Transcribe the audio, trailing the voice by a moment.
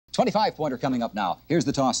25-pointer coming up now. Here's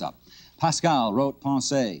the toss-up. Pascal wrote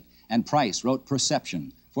Pensée, and Price wrote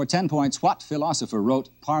Perception. For 10 points, what philosopher wrote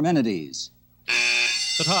Parmenides?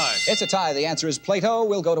 It's a tie. It's a tie. The answer is Plato.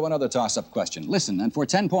 We'll go to another toss-up question. Listen, and for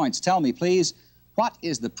 10 points, tell me, please, what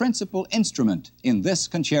is the principal instrument in this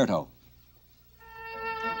concerto?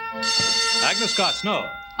 Agnes Scott, no.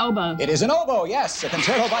 Oboe. It is an oboe, yes, a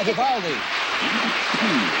concerto by Vivaldi.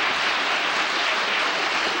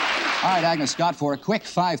 All right, Agnes Scott, for a quick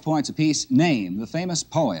 5 points apiece, name the famous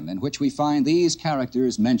poem in which we find these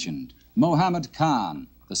characters mentioned. Mohammed Khan,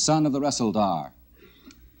 the son of the Resuldar.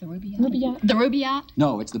 The Rubaiyat. The Rubaiyat?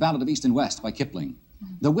 No, it's the Ballad of East and West by Kipling.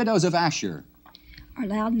 The Widows of Asher. Are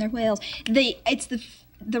loud in their wails. It's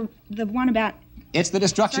the one about... It's the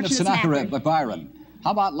Destruction of Sennacherib by Byron. How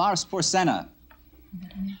about Lars Porsena?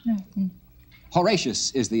 No. Horatius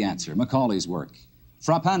is the answer, Macaulay's work.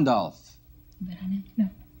 Fra Pandolf. No.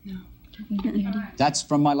 That's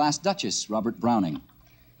from My Last Duchess, Robert Browning.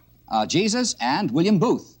 Jesus and William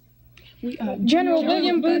Booth. General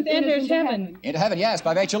William Booth enters heaven. Into Heaven, yes,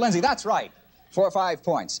 by Rachel Lindsay. That's right. 4 or 5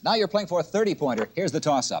 points. Now you're playing for a 30-pointer. Here's the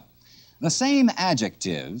toss-up. The same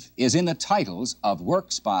adjective is in the titles of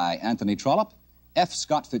works by Anthony Trollope, F.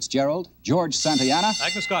 Scott Fitzgerald, George Santayana.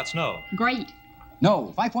 Agnes Scott, no. Great.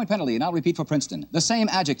 No, 5-point penalty, and I'll repeat for Princeton. The same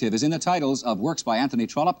adjective is in the titles of works by Anthony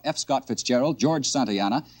Trollope, F. Scott Fitzgerald, George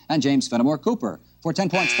Santayana, and James Fenimore Cooper. For 10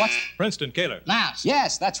 points, what's... Princeton, Kaler. Last.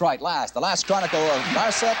 Yes, that's right, last. The last chronicle of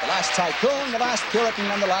Barset, the last tycoon, the last Puritan,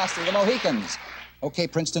 and the last of the Mohicans. Okay,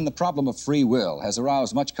 Princeton, the problem of free will has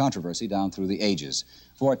aroused much controversy down through the ages.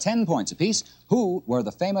 For 10 points apiece, who were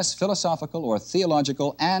the famous philosophical or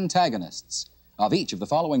theological antagonists of each of the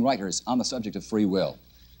following writers on the subject of free will?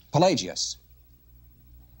 Pelagius.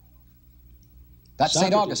 That's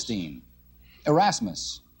St. Augustine.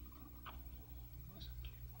 Erasmus.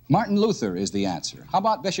 Martin Luther is the answer. How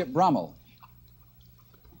about Bishop Brummel?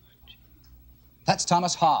 That's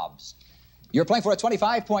Thomas Hobbes. You're playing for a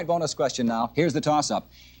 25-point bonus question now. Here's the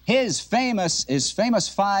toss-up. His famous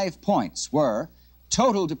 5 points were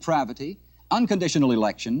total depravity, unconditional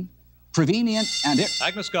election, prevenient, and...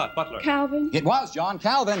 Agnes Scott, Butler. Calvin. It was John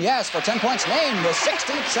Calvin, yes, for 10 points. Named the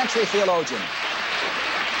 16th century theologian.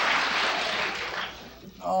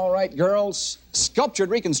 All right, girls. Sculptured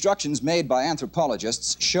reconstructions made by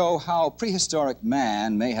anthropologists show how prehistoric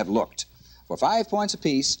man may have looked. For 5 points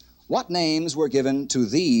apiece, what names were given to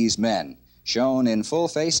these men, shown in full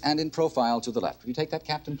face and in profile to the left? Would you take that,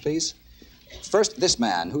 Captain, please? First, this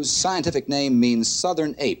man, whose scientific name means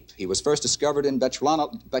southern ape. He was first discovered in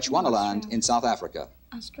Bechuanaland in South Africa.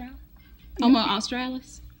 Australia? Homo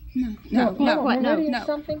australis? No. Meridian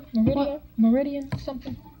something? Meridian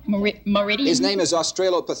something? Meridian? His name is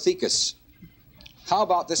Australopithecus. How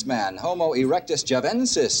about this man, Homo erectus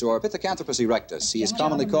javensis, or Pithecanthropus erectus? He is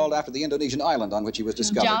commonly called after the Indonesian island on which he was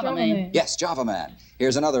discovered. Java man. Yes, Java man.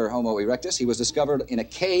 Here's another Homo erectus. He was discovered in a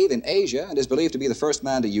cave in Asia and is believed to be the first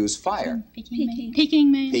man to use fire.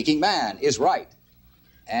 Peking man. Peking man is right.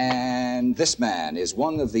 And this man is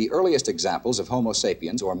one of the earliest examples of Homo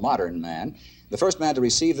sapiens, or modern man. The first man to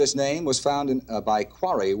receive this name was found by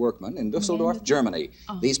quarry workmen in Dusseldorf, Germany.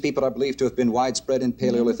 These people are believed to have been widespread in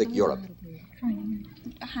Paleolithic Europe.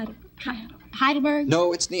 Heidelberg?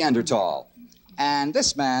 No, it's Neanderthal. And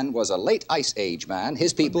this man was a late Ice Age man.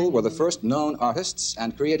 His people were the first known artists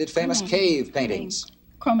and created famous cave paintings.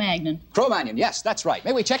 Cro-Magnon. Cro-Magnon, yes, that's right.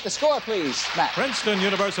 May we check the score, please, Matt? Princeton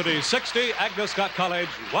University, 60. Agnes Scott College,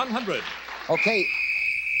 100. Okay,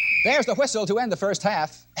 there's the whistle to end the first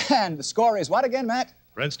half. And the score is what again, Matt?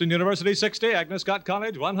 Princeton University, 60. Agnes Scott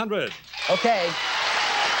College, 100. Okay.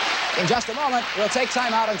 In just a moment, we'll take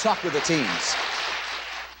time out and talk with the teams.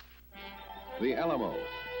 The Alamo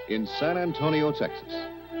in San Antonio, Texas,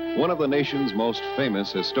 one of the nation's most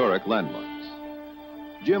famous historic landmarks.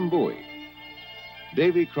 Jim Bowie,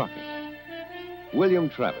 Davy Crockett, William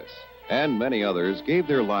Travis, and many others gave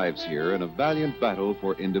their lives here in a valiant battle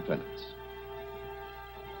for independence.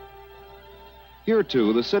 Here,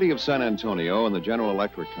 too, the city of San Antonio and the General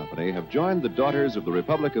Electric Company have joined the Daughters of the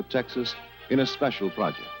Republic of Texas in a special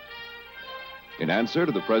project. In answer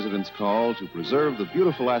to the President's call to preserve the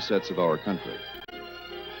beautiful assets of our country,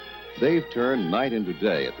 they've turned night into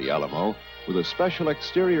day at the Alamo with a special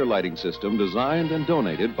exterior lighting system designed and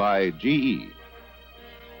donated by GE.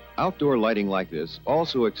 Outdoor lighting like this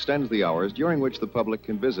also extends the hours during which the public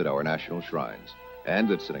can visit our national shrines. And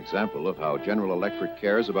it's an example of how General Electric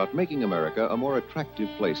cares about making America a more attractive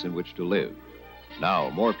place in which to live. Now,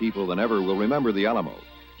 more people than ever will remember the Alamo,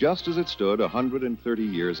 just as it stood 130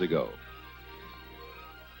 years ago.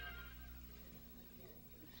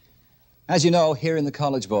 As you know, here in the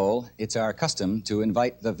College Bowl, it's our custom to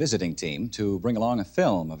invite the visiting team to bring along a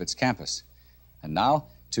film of its campus. And now,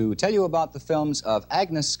 to tell you about the films of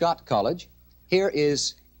Agnes Scott College, here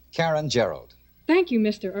is Karen Gerald. Thank you,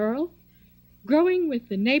 Mr. Earl. Growing with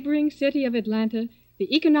the neighboring city of Atlanta,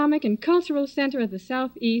 the economic and cultural center of the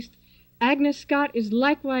Southeast, Agnes Scott is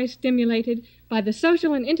likewise stimulated by the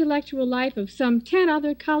social and intellectual life of some 10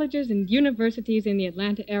 other colleges and universities in the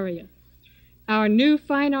Atlanta area. Our new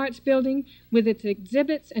fine arts building, with its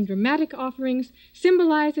exhibits and dramatic offerings,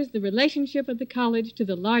 symbolizes the relationship of the college to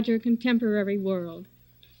the larger contemporary world.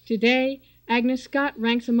 Today, Agnes Scott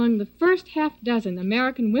ranks among the first half-dozen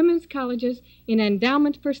American women's colleges in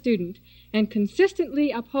endowment per student and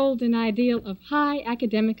consistently upholds an ideal of high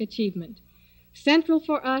academic achievement. Central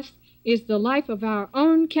for us is the life of our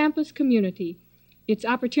own campus community, its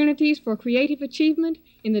opportunities for creative achievement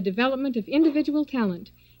in the development of individual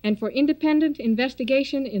talent, and for independent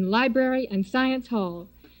investigation in library and science hall,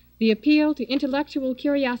 the appeal to intellectual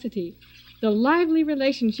curiosity, the lively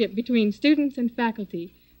relationship between students and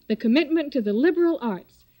faculty, the commitment to the liberal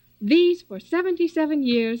arts. These, for 77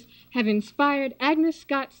 years, have inspired Agnes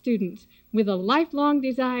Scott students with a lifelong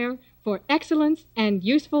desire for excellence and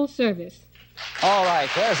useful service. All right,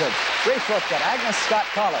 there's a brief look at Agnes Scott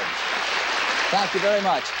College. Thank you very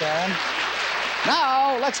much, Karen.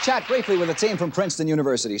 Now, let's chat briefly with a team from Princeton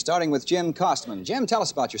University, starting with Jim Kostman. Jim, tell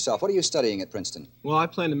us about yourself. What are you studying at Princeton? Well, I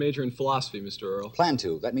plan to major in philosophy, Mr. Earl. Plan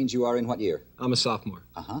to. That means you are in what year? I'm a sophomore.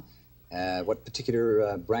 Uh-huh. What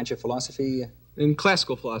particular branch of philosophy? In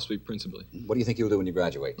classical philosophy, principally. What do you think you'll do when you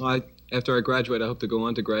graduate? Well, after I graduate, I hope to go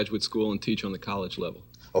on to graduate school and teach on the college level.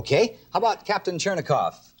 Okay. How about Captain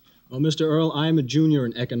Chernikoff? Well, Mr. Earl, I am a junior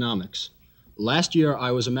in economics. Last year,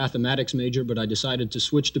 I was a mathematics major, but I decided to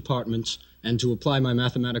switch departments and to apply my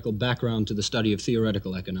mathematical background to the study of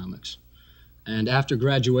theoretical economics. And after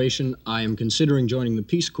graduation, I am considering joining the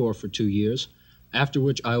Peace Corps for 2 years, after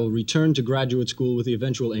which I will return to graduate school with the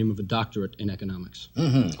eventual aim of a doctorate in economics.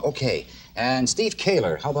 Okay. And Steve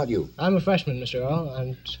Kaler, how about you? I'm a freshman, Mr. Earl,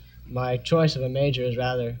 and my choice of a major is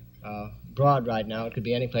rather broad right now. It could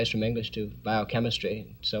be any place from English to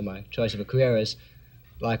biochemistry, so my choice of a career is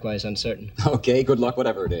likewise uncertain. Okay, good luck,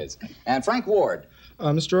 whatever it is. And Frank Ward.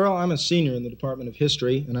 Mr. Earl, I'm a senior in the Department of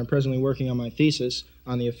History, and I'm presently working on my thesis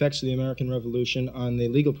on the effects of the American Revolution on the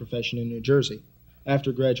legal profession in New Jersey.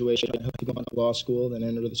 After graduation, I hope to go on to law school, then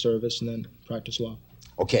enter the service, and then practice law.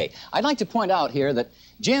 Okay. I'd like to point out here that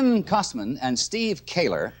Jim Kostman and Steve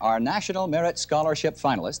Kaler are National Merit Scholarship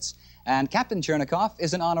finalists, and Captain Chernikoff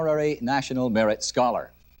is an honorary National Merit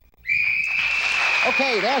Scholar.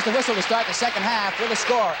 Okay, there's the whistle to start the second half with a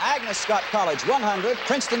score. Agnes Scott College, 100.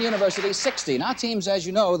 Princeton University, 60. Now, teams, as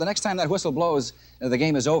you know, the next time that whistle blows, the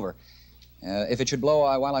game is over. If it should blow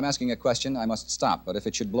while I'm asking a question, I must stop. But if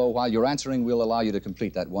it should blow while you're answering, we'll allow you to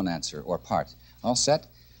complete that one answer or part. All set?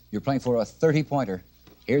 You're playing for a 30-pointer.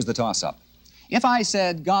 Here's the toss-up. If I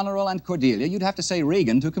said Goneril and Cordelia, you'd have to say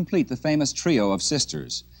Regan to complete the famous trio of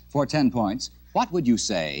sisters. For 10 points, what would you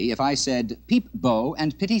say if I said Peep Bo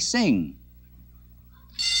and Pitty Sing?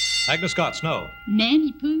 Agnes Scott, Snow.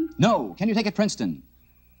 Nanny Poo. No. Can you take it, Princeton?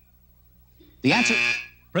 The answer...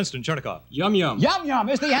 Princeton, Chernikoff. Yum Yum. Yum Yum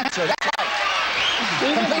is the answer. That's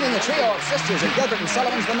right. Completing the trio of sisters of Gilbert and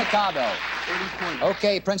Sullivan's The Mikado.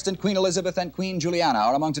 Okay, Princeton, Queen Elizabeth and Queen Juliana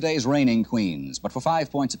are among today's reigning queens. But for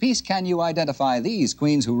 5 points apiece, can you identify these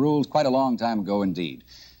queens who ruled quite a long time ago indeed?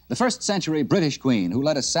 The first-century British queen who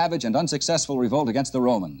led a savage and unsuccessful revolt against the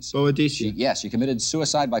Romans. Boadicea. Yes, she committed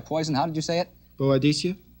suicide by poison. How did you say it?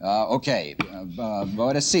 Boadicea? Okay,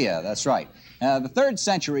 Boadicea, that's right. The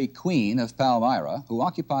third-century queen of Palmyra, who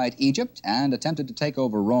occupied Egypt and attempted to take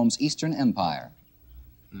over Rome's Eastern Empire.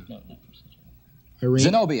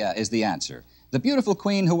 Zenobia is the answer. The beautiful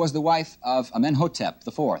queen who was the wife of Amenhotep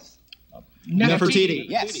IV. Nefertiti.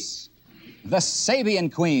 Yes. The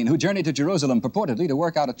Sabian queen who journeyed to Jerusalem purportedly to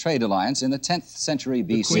work out a trade alliance in the 10th century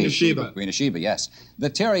BC. Queen of Sheba. Queen of Sheba, yes. The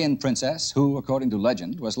Tyrian princess who, according to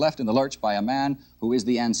legend, was left in the lurch by a man who is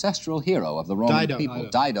the ancestral hero of the Roman people.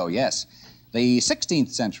 Dido, yes. The 16th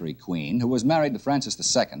century queen who was married to Francis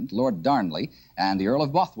II, Lord Darnley, and the Earl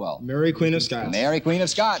of Bothwell. Mary, Queen of Scots. Mary, Queen of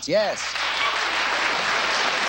Scots, yes.